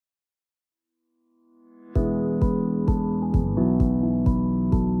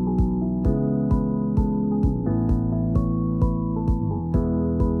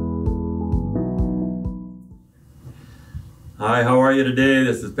Hi, how are you today?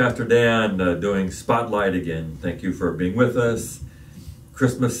 This is Pastor Dan doing Spotlight again. Thank you for being with us.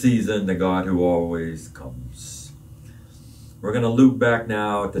 Christmas season, the God who always comes. We're going to loop back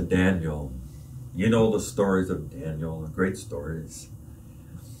now to Daniel. You know the stories of Daniel, great stories.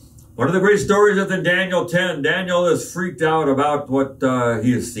 One of the great stories is in Daniel 10. Daniel is freaked out about what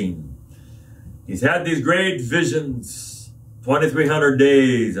he has seen. He's had these great visions, 2,300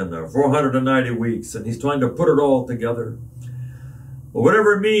 days and the 490 weeks, and he's trying to put it all together. But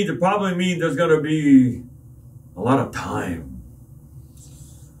whatever it means, it probably means there's going to be a lot of time.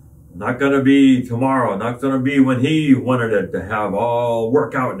 Not going to be tomorrow. Not going to be when he wanted it to have all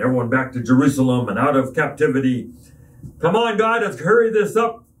work out and everyone back to Jerusalem and out of captivity. Come on, God, let's hurry this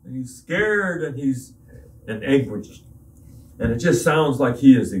up. And he's scared and he's in anguish. And it just sounds like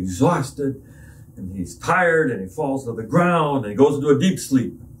he is exhausted and he's tired and he falls to the ground and he goes into a deep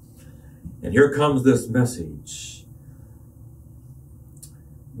sleep. And here comes this message.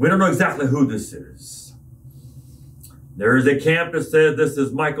 We don't know exactly who this is. There is a camp that said this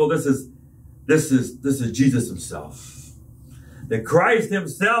is Michael, this is Jesus himself. That Christ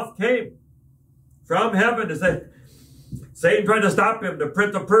himself came from heaven to say, Satan tried to stop him, the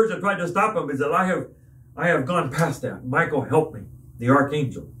prince of Persia tried to stop him. He said, I have gone past that. Michael, help me, the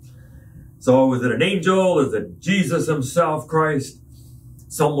archangel. So is it an angel? Is it Jesus himself, Christ?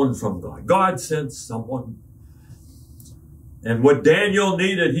 Someone from God. God sent someone. And what Daniel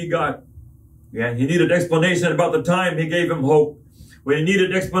needed, he got. Yeah, he needed explanation about the time. He gave him hope. When he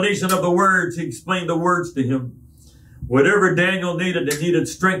needed explanation of the words, he explained the words to him. Whatever Daniel needed, he needed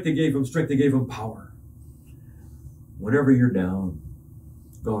strength. He gave him strength. He gave him power. Whenever you're down,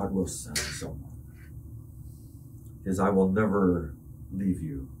 God will send someone. Because I will never leave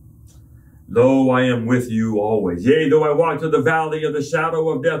you. Lo, I am with you always. Yea, though I walk through the valley of the shadow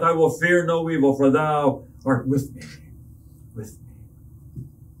of death, I will fear no evil, for thou art with me. With me.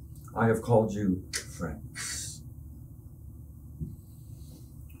 I have called you friends.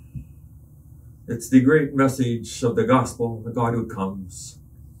 It's the great message of the gospel, the God who comes.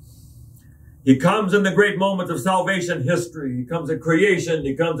 He comes in the great moments of salvation history. He comes at creation.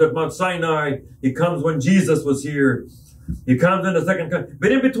 He comes at Mount Sinai. He comes when Jesus was here. He comes in the second coming.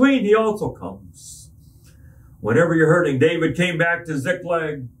 But in between, he also comes. Whenever you're hurting, David came back to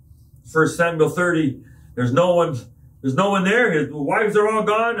Ziklag, 1 Samuel 30. There's no one there. His wives are all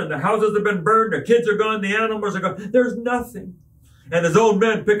gone and the houses have been burned. The kids are gone. The animals are gone. There's nothing. And his own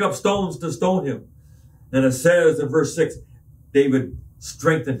men pick up stones to stone him. And it says in verse 6, David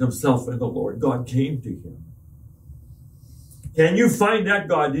strengthened himself in the Lord. God came to him. Can you find that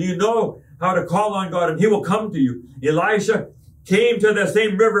God? Do you know how to call on God and he will come to you? Elisha came to the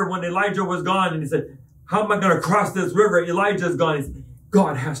same river when Elijah was gone and he said, how am I going to cross this river? Elijah's gone. He said,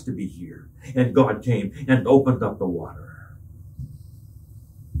 God has to be here. And God came and opened up the water.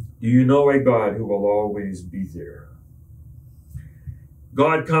 Do you know a God who will always be there?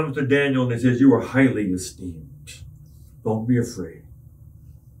 God comes to Daniel and he says, you are highly esteemed. Don't be afraid.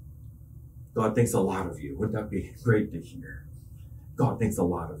 God thinks a lot of you. Wouldn't that be great to hear? God thinks a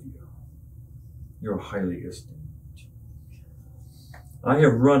lot of you. You're highly esteemed. I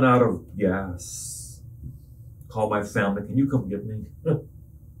have run out of gas. Call my family. Can you come get me?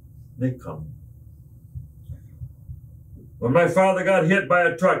 They come. When my father got hit by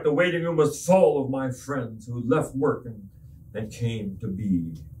a truck, the waiting room was full of my friends who left work and came to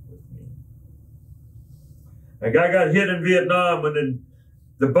be with me. A guy got hit in Vietnam when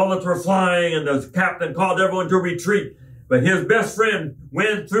the bullets were flying and the captain called everyone to retreat. But his best friend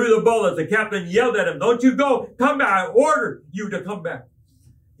went through the bullets. The captain yelled at him, don't you go, come back, I ordered you to come back.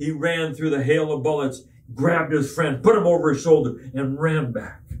 He ran through the hail of bullets, grabbed his friend, put him over his shoulder, and ran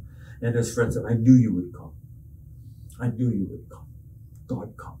back. And his friend said, I knew you would come. I knew you would come.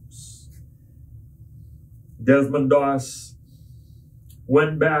 God comes. Desmond Doss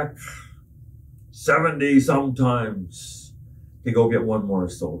went back 70 sometimes to go get one more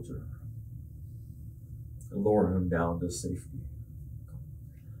soldier and lower him down to safety.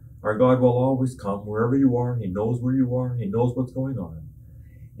 Our God will always come wherever you are. He knows where you are. He knows what's going on.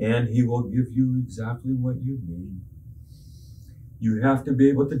 And he will give you exactly what you need. You have to be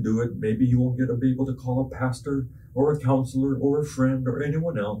able to do it. Maybe you won't be able to call a pastor or a counselor or a friend or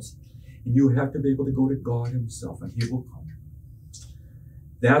anyone else. And you have to be able to go to God himself and he will come.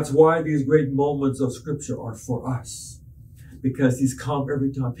 That's why these great moments of scripture are for us. Because he's come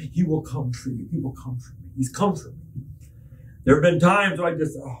every time. He will come for you. He will come for me. He's come for me. There have been times where I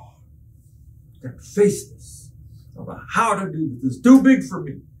just, I can't face this. I don't know how to do this. It's too big for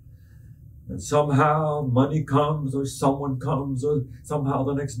me. And somehow money comes or someone comes or somehow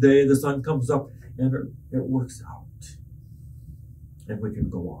the next day the sun comes up and it works out. And we can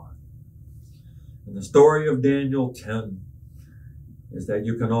go on. And the story of Daniel 10 is that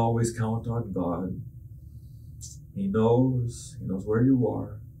you can always count on God. He knows where you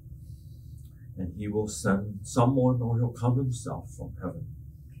are. And he will send someone, or he'll come himself from heaven.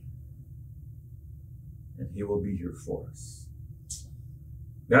 And he will be here for us.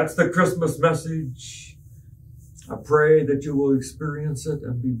 That's the Christmas message. I pray that you will experience it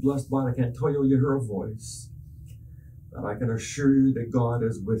and be blessed by it. I can't tell you hear a voice, but I can assure you that God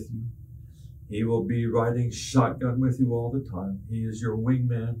is with you. He will be riding shotgun with you all the time. He is your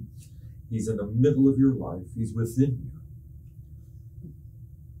wingman. He's in the middle of your life. He's within you.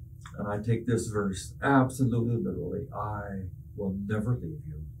 And I take this verse absolutely literally. I will never leave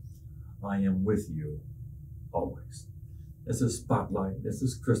you. I am with you always. This is Spotlight. This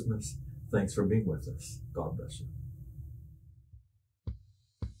is Christmas. Thanks for being with us. God bless you.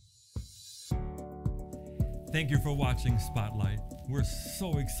 Thank you for watching Spotlight. We're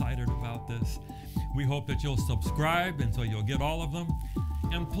so excited about this. We hope that you'll subscribe and so you'll get all of them.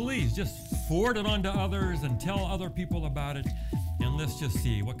 And please just forward it on to others and tell other people about it. And let's just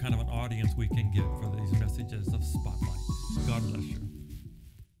see what kind of an audience we can get for these messages of Spotlight. God bless you.